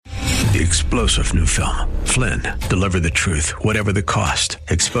The explosive new film, Flynn, deliver the truth, whatever the cost.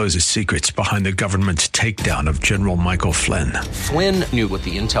 Exposes secrets behind the government's takedown of General Michael Flynn. Flynn knew what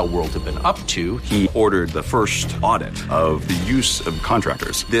the intel world had been up to. He ordered the first audit of the use of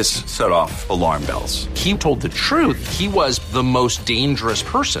contractors. This set off alarm bells. He told the truth. He was the most dangerous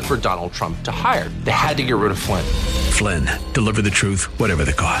person for Donald Trump to hire. They had to get rid of Flynn. Flynn, deliver the truth, whatever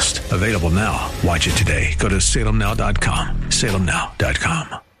the cost. Available now. Watch it today. Go to salemnow.com.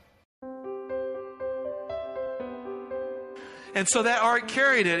 salemnow.com. And so that ark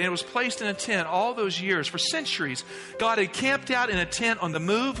carried it, and it was placed in a tent all those years. For centuries, God had camped out in a tent on the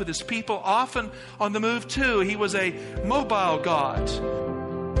move with his people, often on the move too. He was a mobile God.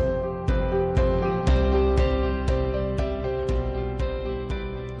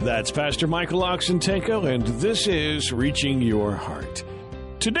 That's Pastor Michael Oxentenko, and this is Reaching Your Heart.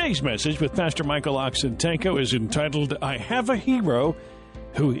 Today's message with Pastor Michael Oxentenko is entitled, I Have a Hero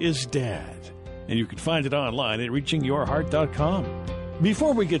Who is Dad. And you can find it online at reachingyourheart.com.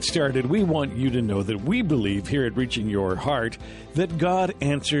 Before we get started, we want you to know that we believe here at Reaching Your Heart that God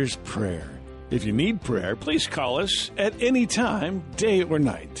answers prayer. If you need prayer, please call us at any time, day or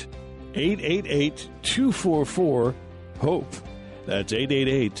night. 888-244-HOPE. That's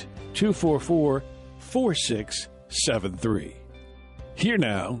 888-244-4673. Here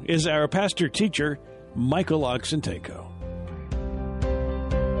now is our pastor-teacher, Michael Oxentenko.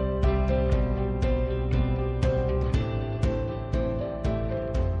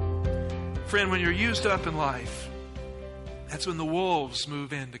 Friend, when you're used up in life, that's when the wolves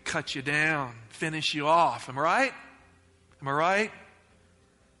move in to cut you down, finish you off. Am I right? Am I right?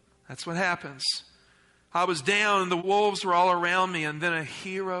 That's what happens. I was down and the wolves were all around me, and then a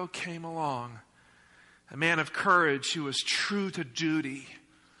hero came along. A man of courage who was true to duty,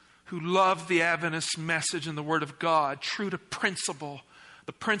 who loved the Adventist message and the Word of God, true to principle.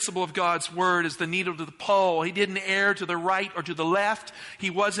 The principle of God's Word is the needle to the pole. He didn't err to the right or to the left.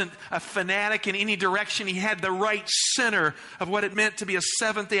 He wasn't a fanatic in any direction. He had the right center of what it meant to be a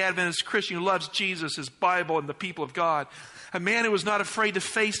Seventh-day Adventist Christian who loves Jesus, His Bible, and the people of God. A man who was not afraid to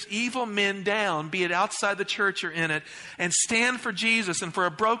face evil men down, be it outside the church or in it, and stand for Jesus and for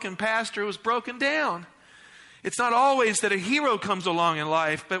a broken pastor who was broken down. It's not always that a hero comes along in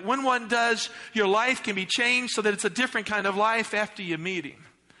life, but when one does, your life can be changed so that it's a different kind of life after you meet him.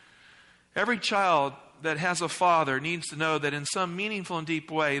 Every child that has a father needs to know that in some meaningful and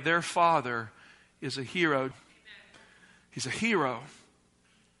deep way, their father is a hero. He's a hero.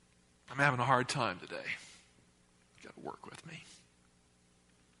 I'm having a hard time today. You've got to work with me.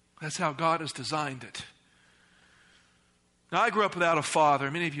 That's how God has designed it. Now, I grew up without a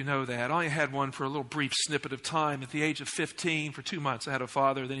father. Many of you know that. I only had one for a little brief snippet of time. At the age of 15, for 2 months, I had a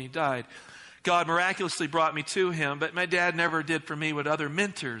father. Then he died. God miraculously brought me to him, but my dad never did for me what other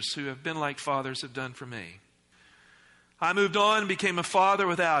mentors who have been like fathers have done for me. I moved on and became a father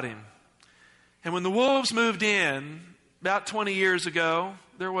without him. And when the wolves moved in, about 20 years ago,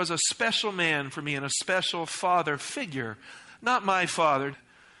 there was a special man for me and a special father figure. Not my father.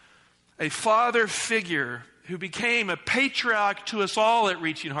 A father figure who became a patriarch to us all at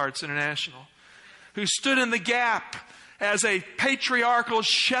Reaching Hearts International, who stood in the gap as a patriarchal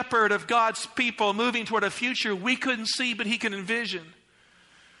shepherd of God's people moving toward a future we couldn't see but he could envision.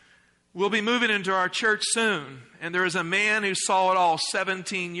 We'll be moving into our church soon, and there is a man who saw it all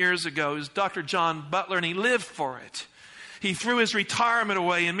 17 years ago. It was Dr. John Butler, and he lived for it. He threw his retirement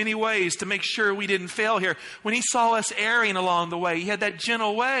away in many ways to make sure we didn't fail here. When he saw us erring along the way, he had that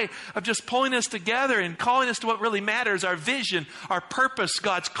gentle way of just pulling us together and calling us to what really matters, our vision, our purpose,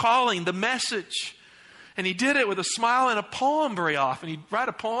 God's calling, the message. And he did it with a smile and a poem very often. He'd write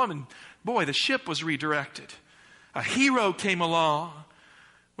a poem and boy, the ship was redirected. A hero came along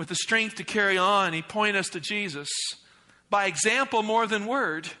with the strength to carry on. He pointed us to Jesus by example more than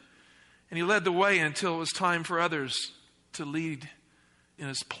word. And he led the way until it was time for others to lead in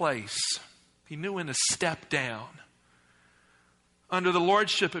his place. He knew when to step down. Under the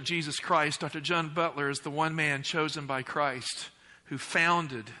lordship of Jesus Christ, Dr. John Butler is the one man chosen by Christ who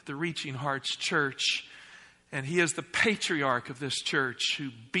founded the Reaching Hearts Church. And he is the patriarch of this church who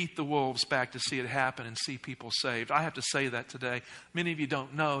beat the wolves back to see it happen and see people saved. I have to say that today. Many of you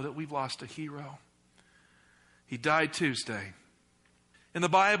don't know that we've lost a hero. He died Tuesday. In the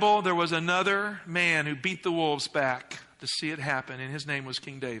Bible, there was another man who beat the wolves back to see it happen, and his name was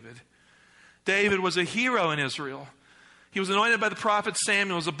King David. David was a hero in Israel. He was anointed by the prophet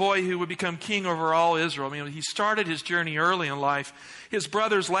Samuel as a boy who would become king over all Israel. I mean, he started his journey early in life. His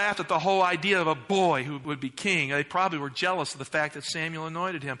brothers laughed at the whole idea of a boy who would be king. They probably were jealous of the fact that Samuel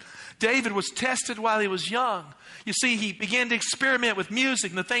anointed him. David was tested while he was young. You see, he began to experiment with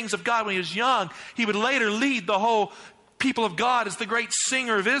music and the things of God when he was young. He would later lead the whole people of God as the great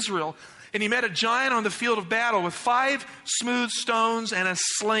singer of Israel. And he met a giant on the field of battle with 5 smooth stones and a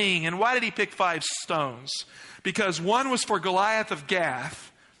sling. And why did he pick 5 stones? Because one was for Goliath of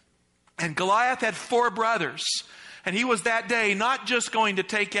Gath. And Goliath had 4 brothers. And he was that day not just going to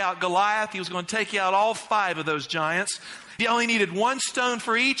take out Goliath, he was going to take out all 5 of those giants. He only needed 1 stone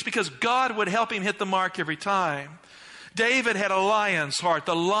for each because God would help him hit the mark every time. David had a lion's heart,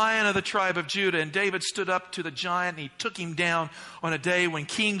 the lion of the tribe of Judah. And David stood up to the giant and he took him down on a day when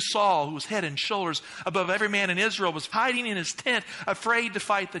King Saul, who was head and shoulders above every man in Israel, was hiding in his tent, afraid to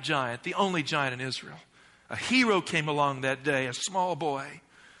fight the giant, the only giant in Israel. A hero came along that day, a small boy,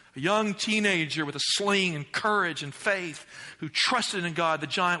 a young teenager with a sling and courage and faith who trusted in God. The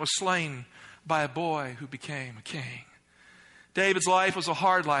giant was slain by a boy who became a king. David's life was a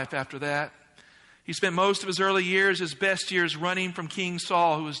hard life after that. He spent most of his early years, his best years, running from King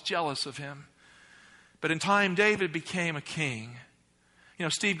Saul, who was jealous of him. But in time, David became a king. You know,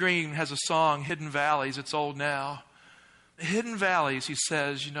 Steve Green has a song, Hidden Valleys. It's old now. Hidden valleys, he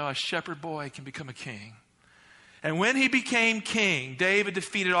says, you know, a shepherd boy can become a king. And when he became king, David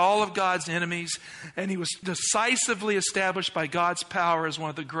defeated all of God's enemies, and he was decisively established by God's power as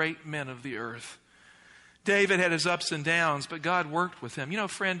one of the great men of the earth. David had his ups and downs, but God worked with him. You know,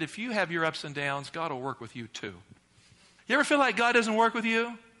 friend, if you have your ups and downs, God will work with you too. You ever feel like God doesn't work with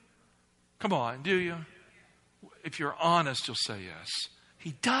you? Come on, do you? If you're honest, you'll say yes.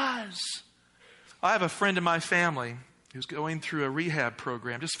 He does. I have a friend in my family who's going through a rehab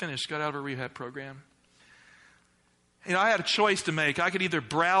program. Just finished, got out of a rehab program. You know, I had a choice to make. I could either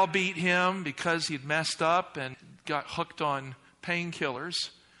browbeat him because he'd messed up and got hooked on painkillers,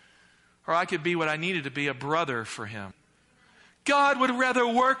 or I could be what I needed to be, a brother for him. God would rather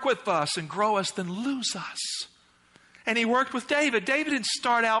work with us and grow us than lose us. And he worked with David. David didn't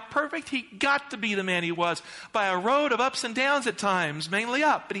start out perfect. He got to be the man he was by a road of ups and downs at times, mainly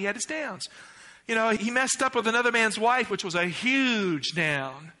up, but he had his downs. You know, he messed up with another man's wife, which was a huge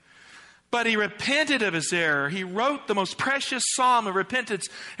down. But he repented of his error. He wrote the most precious psalm of repentance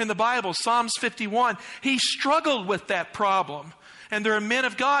in the Bible, Psalms 51. He struggled with that problem. And there are men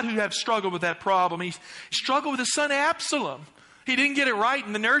of God who have struggled with that problem. He struggled with his son Absalom. He didn't get it right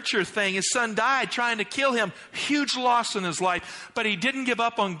in the nurture thing. His son died trying to kill him. Huge loss in his life. But he didn't give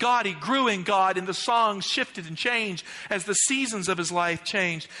up on God. He grew in God, and the songs shifted and changed as the seasons of his life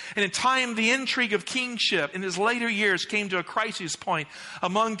changed. And in time, the intrigue of kingship in his later years came to a crisis point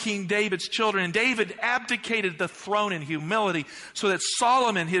among King David's children. And David abdicated the throne in humility so that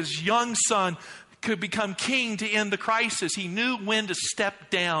Solomon, his young son, could become king to end the crisis. He knew when to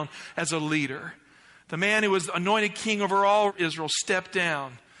step down as a leader. The man who was anointed king over all Israel stepped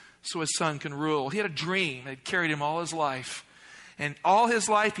down so his son can rule. He had a dream that carried him all his life. And all his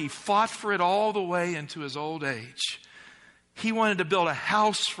life, he fought for it all the way into his old age. He wanted to build a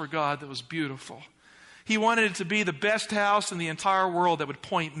house for God that was beautiful. He wanted it to be the best house in the entire world that would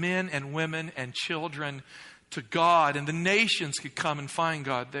point men and women and children to God. And the nations could come and find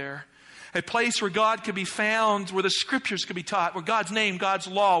God there. A place where God could be found, where the scriptures could be taught, where God's name, God's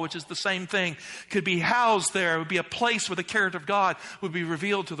law, which is the same thing, could be housed there. It would be a place where the character of God would be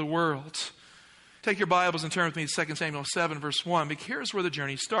revealed to the world. Take your Bibles and turn with me to 2 Samuel 7, verse 1. Because here's where the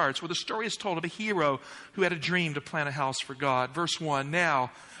journey starts, where the story is told of a hero who had a dream to plant a house for God. Verse 1,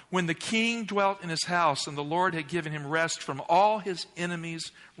 now, when the king dwelt in his house and the Lord had given him rest from all his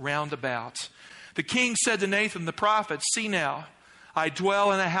enemies round about, the king said to Nathan the prophet, see now, I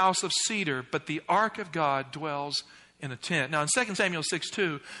dwell in a house of cedar, but the ark of God dwells in a tent. Now in 2 Samuel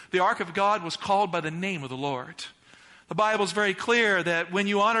 6:2, the ark of God was called by the name of the Lord. The Bible is very clear that when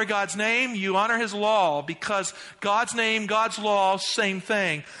you honor God's name, you honor his law, because God's name, God's law, same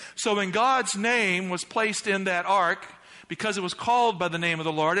thing. So when God's name was placed in that ark, because it was called by the name of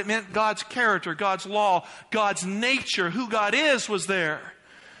the Lord, it meant God's character, God's law, God's nature, who God is, was there.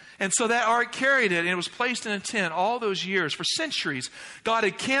 And so that ark carried it, and it was placed in a tent all those years. For centuries, God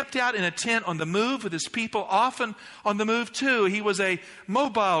had camped out in a tent on the move with his people, often on the move too. He was a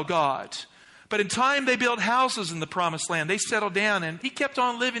mobile God. But in time, they built houses in the promised land. They settled down, and he kept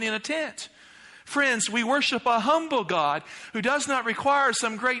on living in a tent. Friends, we worship a humble God who does not require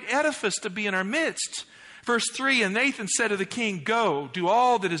some great edifice to be in our midst. Verse 3, and Nathan said to the king, go, do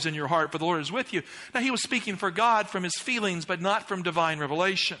all that is in your heart, for the Lord is with you. Now he was speaking for God from his feelings, but not from divine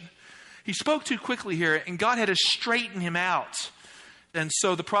revelation. He spoke too quickly here, and God had to straighten him out. And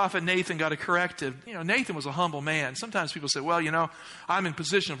so the prophet Nathan got a corrective. Nathan was a humble man. Sometimes people say, well, I'm in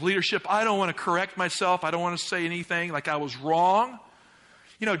position of leadership. I don't want to correct myself. I don't want to say anything like I was wrong.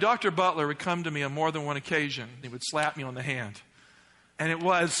 Dr. Butler would come to me on more than one occasion. He would slap me on the hand. And it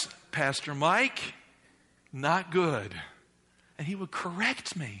was, Pastor Mike, not good. And he would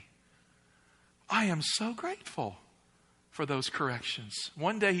correct me. I am so grateful for those corrections.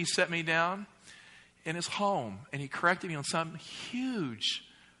 One day he set me down in his home, and he corrected me on some huge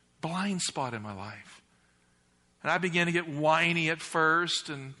blind spot in my life. And I began to get whiny at first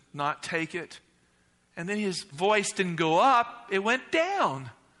and not take it. And then his voice didn't go up, it went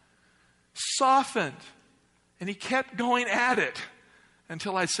down, softened. And he kept going at it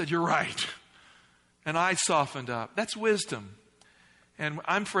until I said, you're right. And I softened up. That's wisdom. And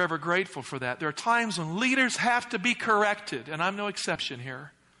I'm forever grateful for that. There are times when leaders have to be corrected, and I'm no exception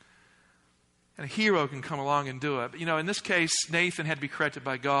here. And a hero can come along and do it. But in this case, Nathan had to be corrected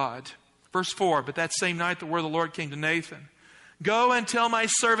by God. Verse 4, but that same night the word of the Lord came to Nathan. Go and tell my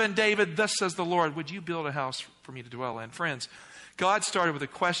servant David, thus says the Lord, would you build a house for me to dwell in? Friends, God started with a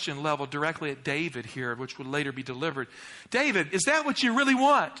question leveled directly at David here, which would later be delivered. David, is that what you really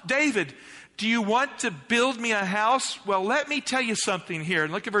want? David, do you want to build me a house? Well, let me tell you something here.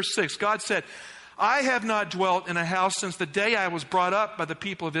 And look at verse 6. God said, I have not dwelt in a house since the day I was brought up by the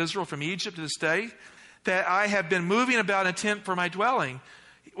people of Israel from Egypt to this day, that I have been moving about in a tent for my dwelling.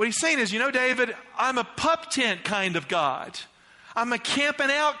 What he's saying is, David, I'm a pup tent kind of God. I'm a camping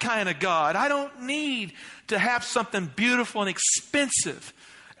out kind of God. I don't need to have something beautiful and expensive,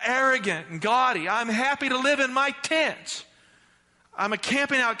 arrogant and gaudy. I'm happy to live in my tent. I'm a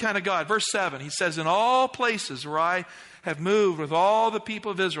camping out kind of God. Verse 7, he says, in all places where I have moved with all the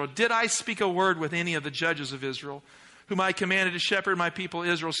people of Israel, did I speak a word with any of the judges of Israel, whom I commanded to shepherd my people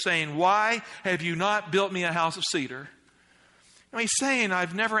Israel, saying, why have you not built me a house of cedar? He's saying,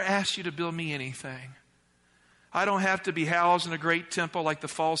 I've never asked you to build me anything. I don't have to be housed in a great temple like the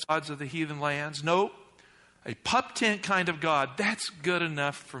false gods of the heathen lands. Nope. A pup tent kind of God, that's good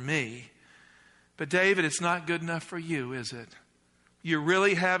enough for me. But David, it's not good enough for you, is it? You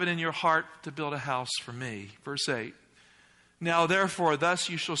really have it in your heart to build a house for me. Verse 8. Now therefore, thus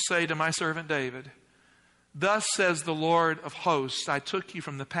you shall say to my servant David, thus says the Lord of hosts, I took you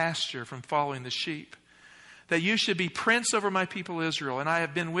from the pasture, from following the sheep, that you should be prince over my people Israel, and I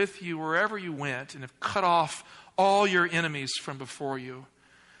have been with you wherever you went, and have cut off all your enemies from before you.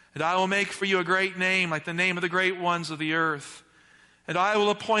 And I will make for you a great name, like the name of the great ones of the earth. And I will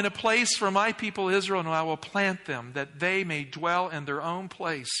appoint a place for my people Israel, and I will plant them, that they may dwell in their own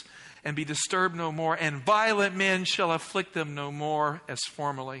place, and be disturbed no more, and violent men shall afflict them no more as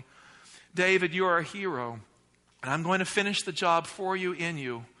formerly. David, you are a hero, and I'm going to finish the job for you, in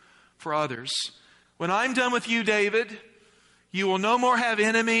you, for others. When I'm done with you, David, you will no more have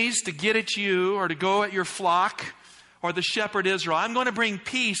enemies to get at you or to go at your flock or the shepherd Israel. I'm going to bring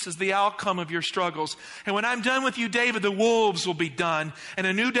peace as the outcome of your struggles. And when I'm done with you, David, the wolves will be done. And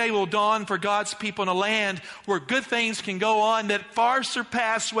a new day will dawn for God's people in a land where good things can go on that far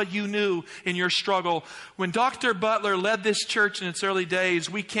surpass what you knew in your struggle. When Dr. Butler led this church in its early days,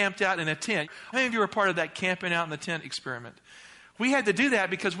 we camped out in a tent. How many of you were part of that camping out in the tent experiment? We had to do that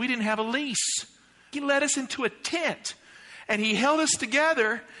because we didn't have a lease. He led us into a tent. And he held us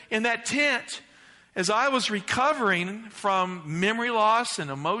together in that tent as I was recovering from memory loss and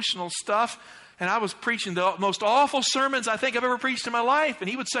emotional stuff. And I was preaching the most awful sermons I think I've ever preached in my life. And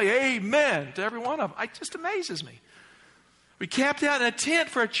he would say, amen, to every one of them. It just amazes me. We camped out in a tent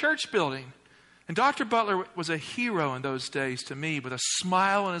for a church building. And Dr. Butler was a hero in those days to me, with a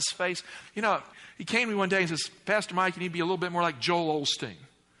smile on his face. He came to me one day and says, Pastor Mike, you need to be a little bit more like Joel Osteen.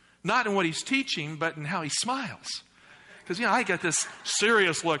 Not in what he's teaching, but in how he smiles. Because, I get this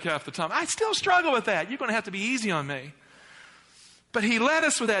serious look half the time. I still struggle with that. You're going to have to be easy on me. But he led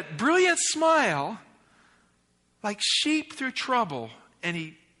us with that brilliant smile, like sheep through trouble. And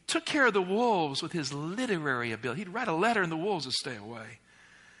he took care of the wolves with his literary ability. He'd write a letter and the wolves would stay away.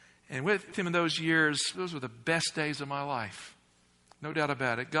 And with him in those years, those were the best days of my life. No doubt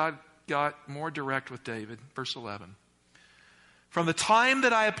about it. God got more direct with David. Verse 11. From the time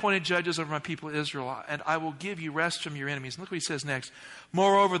that I appointed judges over my people Israel, and I will give you rest from your enemies. And look what he says next.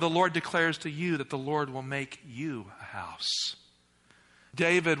 Moreover, the Lord declares to you that the Lord will make you a house.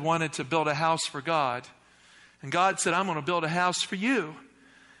 David wanted to build a house for God. And God said, I'm going to build a house for you.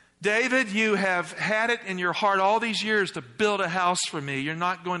 David, you have had it in your heart all these years to build a house for me. You're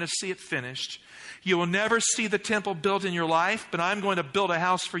not going to see it finished. You will never see the temple built in your life, but I'm going to build a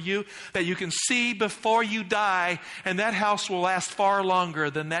house for you that you can see before you die, and that house will last far longer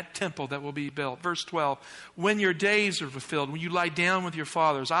than that temple that will be built. Verse 12, when your days are fulfilled, when you lie down with your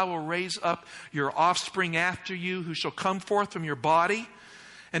fathers, I will raise up your offspring after you, who shall come forth from your body,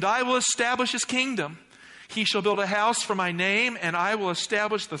 and I will establish his kingdom. He shall build a house for my name, and I will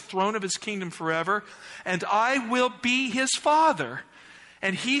establish the throne of his kingdom forever. And I will be his father,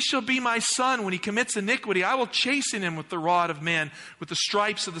 and he shall be my son. When he commits iniquity, I will chasten him with the rod of men, with the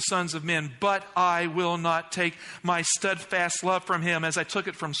stripes of the sons of men. But I will not take my steadfast love from him, as I took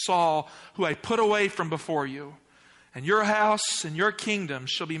it from Saul, who I put away from before you. And your house and your kingdom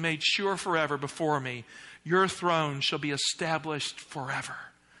shall be made sure forever before me. Your throne shall be established forever.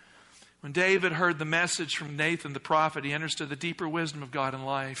 When David heard the message from Nathan the prophet, he understood the deeper wisdom of God in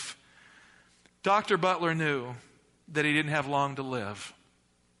life. Dr. Butler knew that he didn't have long to live.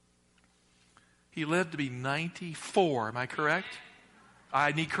 He lived to be 94. Am I correct?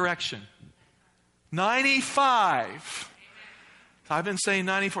 I need correction. 95. I've been saying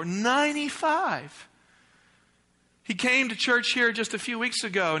 94. 95. He came to church here just a few weeks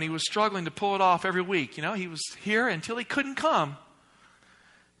ago, and he was struggling to pull it off every week. You know, he was here until he couldn't come.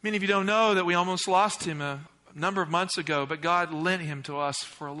 Many of you don't know that we almost lost him a number of months ago, but God lent him to us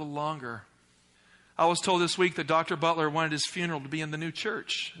for a little longer. I was told this week that Dr. Butler wanted his funeral to be in the new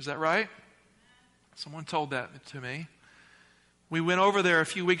church. Is that right? Someone told that to me. We went over there a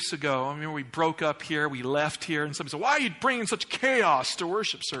few weeks ago. I remember we broke up here, we left here, and somebody said, why are you bringing such chaos to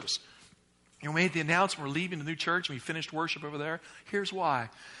worship service? And we made the announcement we're leaving the new church, and we finished worship over there. Here's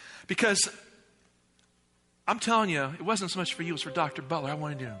why. Because I'm telling you, it wasn't so much for you, it was for Dr. Butler. I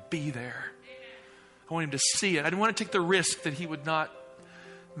wanted him to be there. I wanted him to see it. I didn't want to take the risk that he would not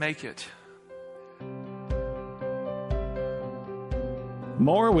make it.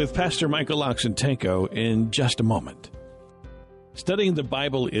 More with Pastor Michael Oxentenko in just a moment. Studying the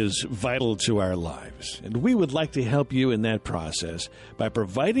Bible is vital to our lives, and we would like to help you in that process by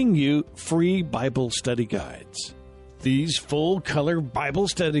providing you free Bible study guides. These full-color Bible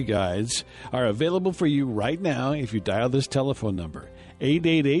study guides are available for you right now if you dial this telephone number,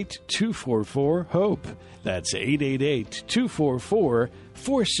 888-244-HOPE. That's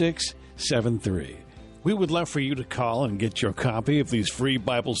 888-244-4673. We would love for you to call and get your copy of these free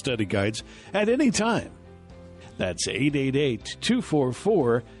Bible study guides at any time. That's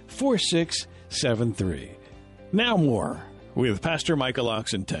 888-244-4673. Now more with Pastor Michael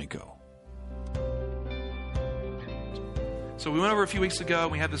Oxentenko. So we went over a few weeks ago,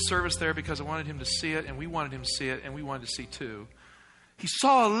 and we had the service there because I wanted him to see it, and we wanted him to see it, and we wanted to see too. He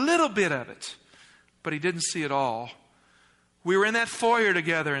saw a little bit of it, but he didn't see it all. We were in that foyer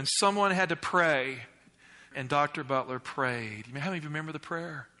together, and someone had to pray, and Dr. Butler prayed. How many of you remember the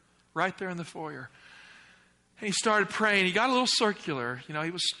prayer? Right there in the foyer. And he started praying. He got a little circular. You know,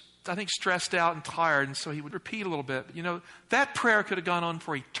 he was, I think, stressed out and tired, and so he would repeat a little bit. But, you know, that prayer could have gone on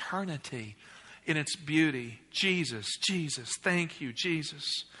for eternity in its beauty. Jesus, Jesus, thank you,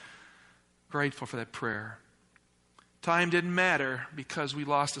 Jesus. Grateful for that prayer. Time didn't matter because we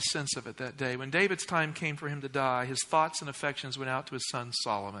lost a sense of it that day. When David's time came for him to die, his thoughts and affections went out to his son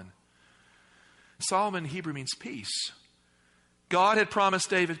Solomon. Solomon in Hebrew means peace. God had promised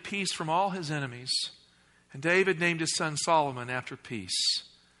David peace from all his enemies, and David named his son Solomon after peace.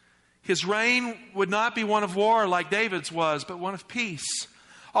 His reign would not be one of war like David's was, but one of peace.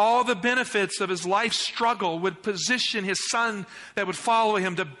 All the benefits of his life struggle would position his son that would follow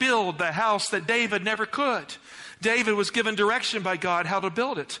him to build the house that David never could. David was given direction by God how to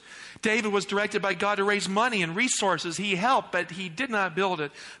build it. David was directed by God to raise money and resources. He helped, but he did not build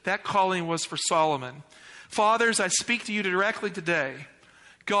it. That calling was for Solomon. Fathers, I speak to you directly today.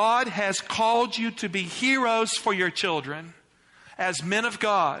 God has called you to be heroes for your children as men of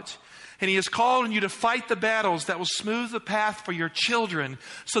God. And He has called on you to fight the battles that will smooth the path for your children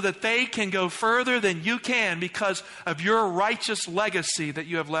so that they can go further than you can because of your righteous legacy that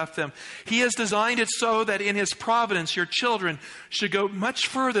you have left them. He has designed it so that in His providence, your children should go much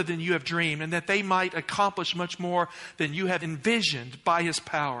further than you have dreamed and that they might accomplish much more than you have envisioned by His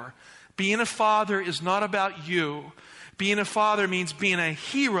power. Being a father is not about you. Being a father means being a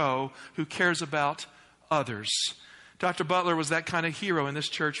hero who cares about others. Dr. Butler was that kind of hero in this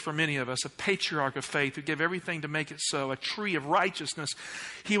church for many of us, a patriarch of faith who gave everything to make it so, a tree of righteousness.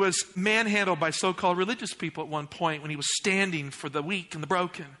 He was manhandled by so-called religious people at one point when he was standing for the weak and the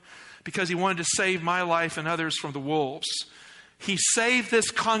broken because he wanted to save my life and others from the wolves. He saved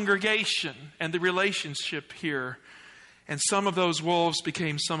this congregation and the relationship here. And some of those wolves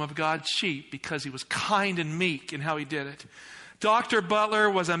became some of God's sheep because he was kind and meek in how he did it. Dr. Butler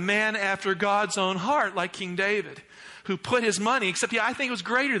was a man after God's own heart, like King David, who put his money, except I think it was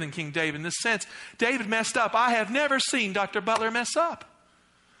greater than King David in this sense. David messed up. I have never seen Dr. Butler mess up.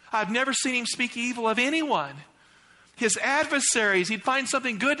 I've never seen him speak evil of anyone. His adversaries, he'd find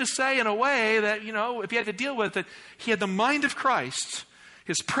something good to say in a way that, if he had to deal with it, he had the mind of Christ.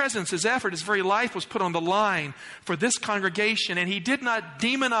 His presence, his effort, his very life was put on the line for this congregation, and he did not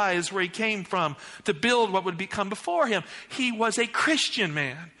demonize where he came from to build what would become before him. He was a Christian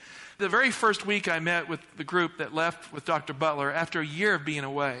man. The very first week I met with the group that left with Dr. Butler, after a year of being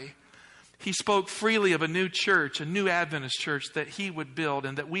away, he spoke freely of a new church, a new Adventist church that he would build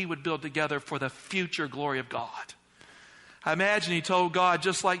and that we would build together for the future glory of God. I imagine he told God,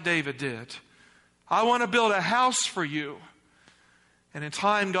 just like David did, I want to build a house for you. And in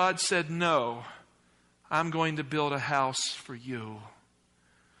time, God said, no, I'm going to build a house for you.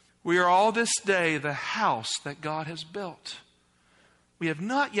 We are all this day the house that God has built. We have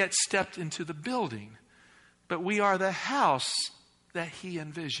not yet stepped into the building, but we are the house that he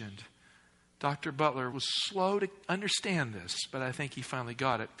envisioned. Dr. Butler was slow to understand this, but I think he finally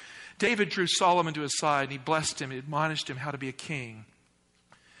got it. David drew Solomon to his side, and he blessed him, he admonished him how to be a king.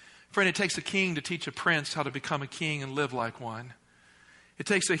 Friend, it takes a king to teach a prince how to become a king and live like one. It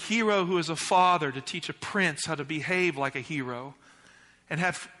takes a hero who is a father to teach a prince how to behave like a hero and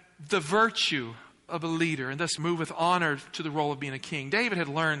have the virtue of a leader and thus move with honor to the role of being a king. David had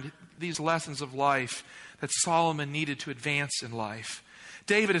learned these lessons of life that Solomon needed to advance in life.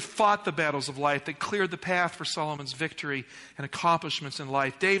 David had fought the battles of life that cleared the path for Solomon's victory and accomplishments in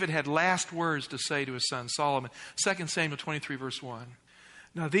life. David had last words to say to his son Solomon. 2 Samuel 23, verse 1.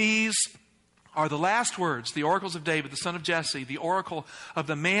 Now these are the last words, the oracles of David, the son of Jesse, the oracle of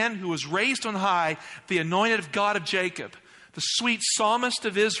the man who was raised on high, the anointed of God of Jacob, the sweet psalmist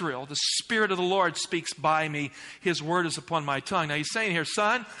of Israel. The Spirit of the Lord speaks by me. His word is upon my tongue. Now he's saying here,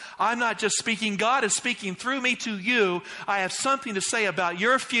 son, I'm not just speaking. God is speaking through me to you. I have something to say about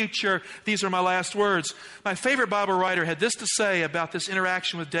your future. These are my last words. My favorite Bible writer had this to say about this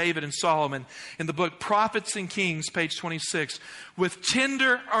interaction with David and Solomon in the book Prophets and Kings, page 26. With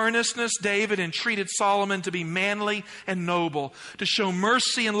tender earnestness, David entreated Solomon to be manly and noble, to show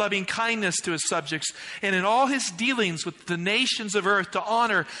mercy and loving kindness to his subjects, and in all his dealings with the nations of earth to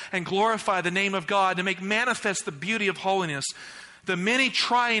honor and glorify the name of God, to make manifest the beauty of holiness. The many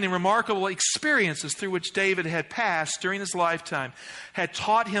trying and remarkable experiences through which David had passed during his lifetime had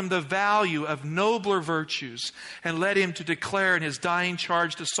taught him the value of nobler virtues and led him to declare in his dying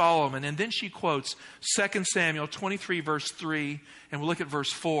charge to Solomon. And then she quotes 2 Samuel 23, verse 3, and we'll look at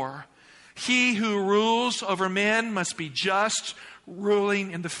verse 4. He who rules over men must be just,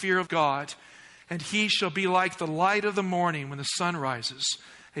 ruling in the fear of God. And he shall be like the light of the morning when the sun rises,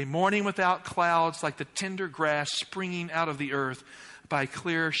 a morning without clouds, like the tender grass springing out of the earth by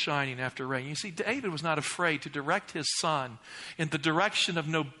clear shining after rain. You see, David was not afraid to direct his son in the direction of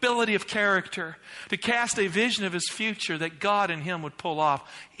nobility of character, to cast a vision of his future that God in him would pull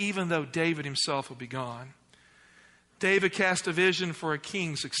off, even though David himself would be gone. David cast a vision for a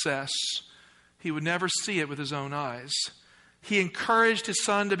king's success. He would never see it with his own eyes. He encouraged his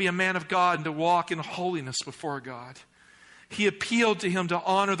son to be a man of God and to walk in holiness before God. He appealed to him to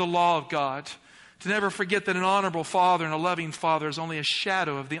honor the law of God, to never forget that an honorable father and a loving father is only a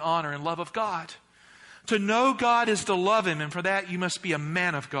shadow of the honor and love of God. To know God is to love him, and for that you must be a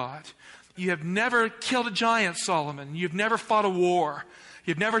man of God. You have never killed a giant, Solomon. You've never fought a war.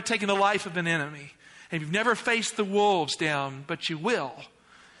 You've never taken the life of an enemy. And you've never faced the wolves down, but you will.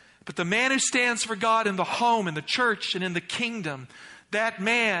 But the man who stands for God in the home, in the church, and in the kingdom, that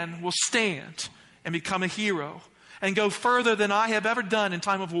man will stand and become a hero and go further than I have ever done in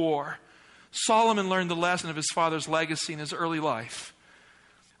time of war. Solomon learned the lesson of his father's legacy in his early life,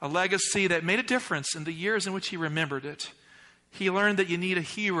 a legacy that made a difference in the years in which he remembered it. He learned that you need a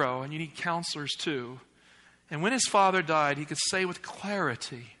hero and you need counselors too. And when his father died, he could say with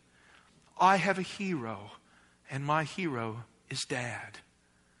clarity, I have a hero, and my hero is Dad.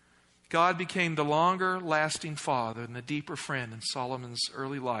 God became the longer lasting father and the deeper friend in Solomon's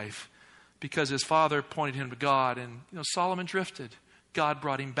early life because his father pointed him to God, and Solomon drifted. God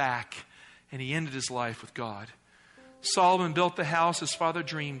brought him back, and he ended his life with God. Solomon built the house his father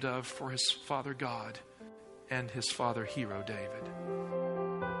dreamed of for his father God and his father hero David.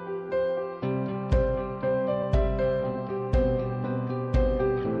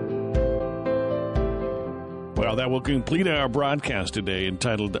 Well, that will complete our broadcast today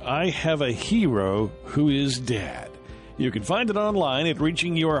entitled, I Have a Hero Who is Dad. You can find it online at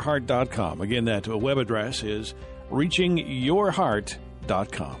reachingyourheart.com. Again, that web address is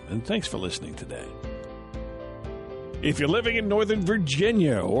reachingyourheart.com. And thanks for listening today. If you're living in Northern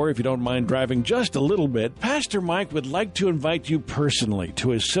Virginia, or if you don't mind driving just a little bit, Pastor Mike would like to invite you personally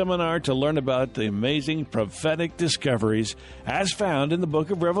to his seminar to learn about the amazing prophetic discoveries as found in the book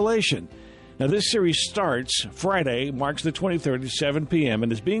of Revelation. Now, this series starts Friday, March the 23rd at 7 p.m.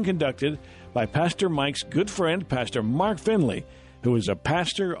 and is being conducted by Pastor Mike's good friend, Pastor Mark Finley, who is a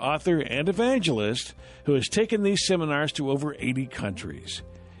pastor, author, and evangelist who has taken these seminars to over 80 countries.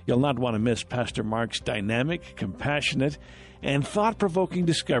 You'll not want to miss Pastor Mark's dynamic, compassionate, and thought-provoking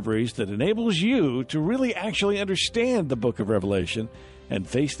discoveries that enables you to really actually understand the book of Revelation and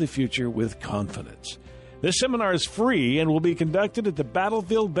face the future with confidence. This seminar is free and will be conducted at the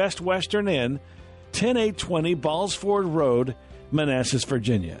Battlefield Best Western Inn, 10820 Ballsford Road, Manassas,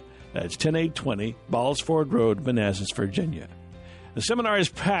 Virginia. That's 10820 Ballsford Road, Manassas, Virginia. The seminar is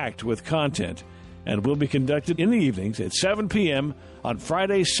packed with content and will be conducted in the evenings at 7 p.m. on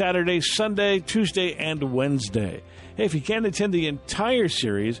Friday, Saturday, Sunday, Tuesday, and Wednesday. Hey, if you can't attend the entire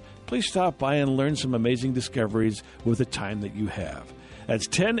series, please stop by and learn some amazing discoveries with the time that you have. That's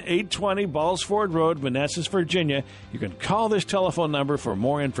 10820 Ballsford Road, Manassas, Virginia. You can call this telephone number for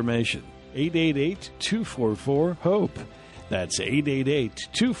more information. 888-244-HOPE. That's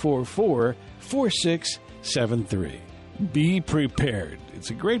 888-244-4673. Be prepared.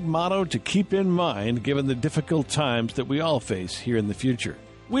 It's a great motto to keep in mind given the difficult times that we all face here in the future.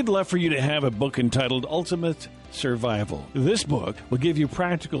 We'd love for you to have a book entitled Ultimate Survival. This book will give you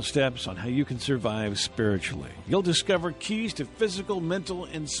practical steps on how you can survive spiritually. You'll discover keys to physical, mental,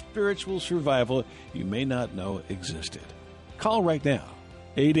 and spiritual survival you may not know existed. Call right now.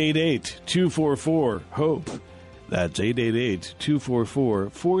 888-244-HOPE. That's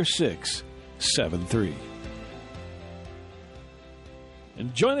 888-244-4673.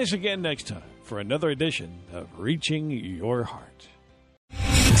 And join us again next time for another edition of Reaching Your Heart.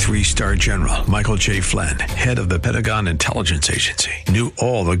 3-star General Michael J. Flynn, head of the Pentagon Intelligence Agency, knew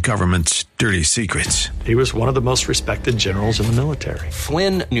all the government's dirty secrets. He was one of the most respected generals in the military.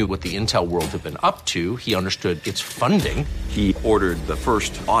 Flynn knew what the intel world had been up to. He understood its funding. He ordered the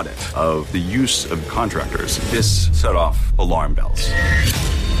first audit of the use of contractors. This set off alarm bells.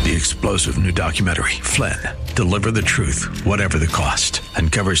 The explosive new documentary, Flynn, Deliver the Truth, Whatever the Cost,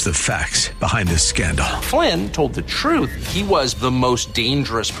 uncovers the facts behind this scandal. Flynn told the truth. He was the most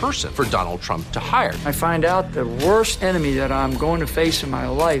dangerous person for Donald Trump to hire. I find out the worst enemy that I'm going to face in my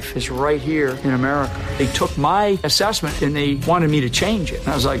life is right here in America. They took my assessment and they wanted me to change it. And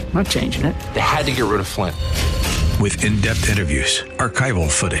I was like, I'm not changing it. They had to get rid of Flynn. With in-depth interviews, archival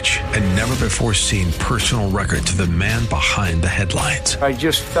footage, and never-before-seen personal records of the man behind the headlines. I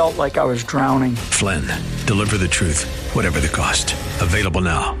just felt like I was drowning. Flynn, Deliver the Truth, Whatever the Cost. Available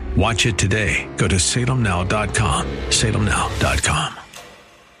now. Watch it today. Go to salemnow.com. salemnow.com.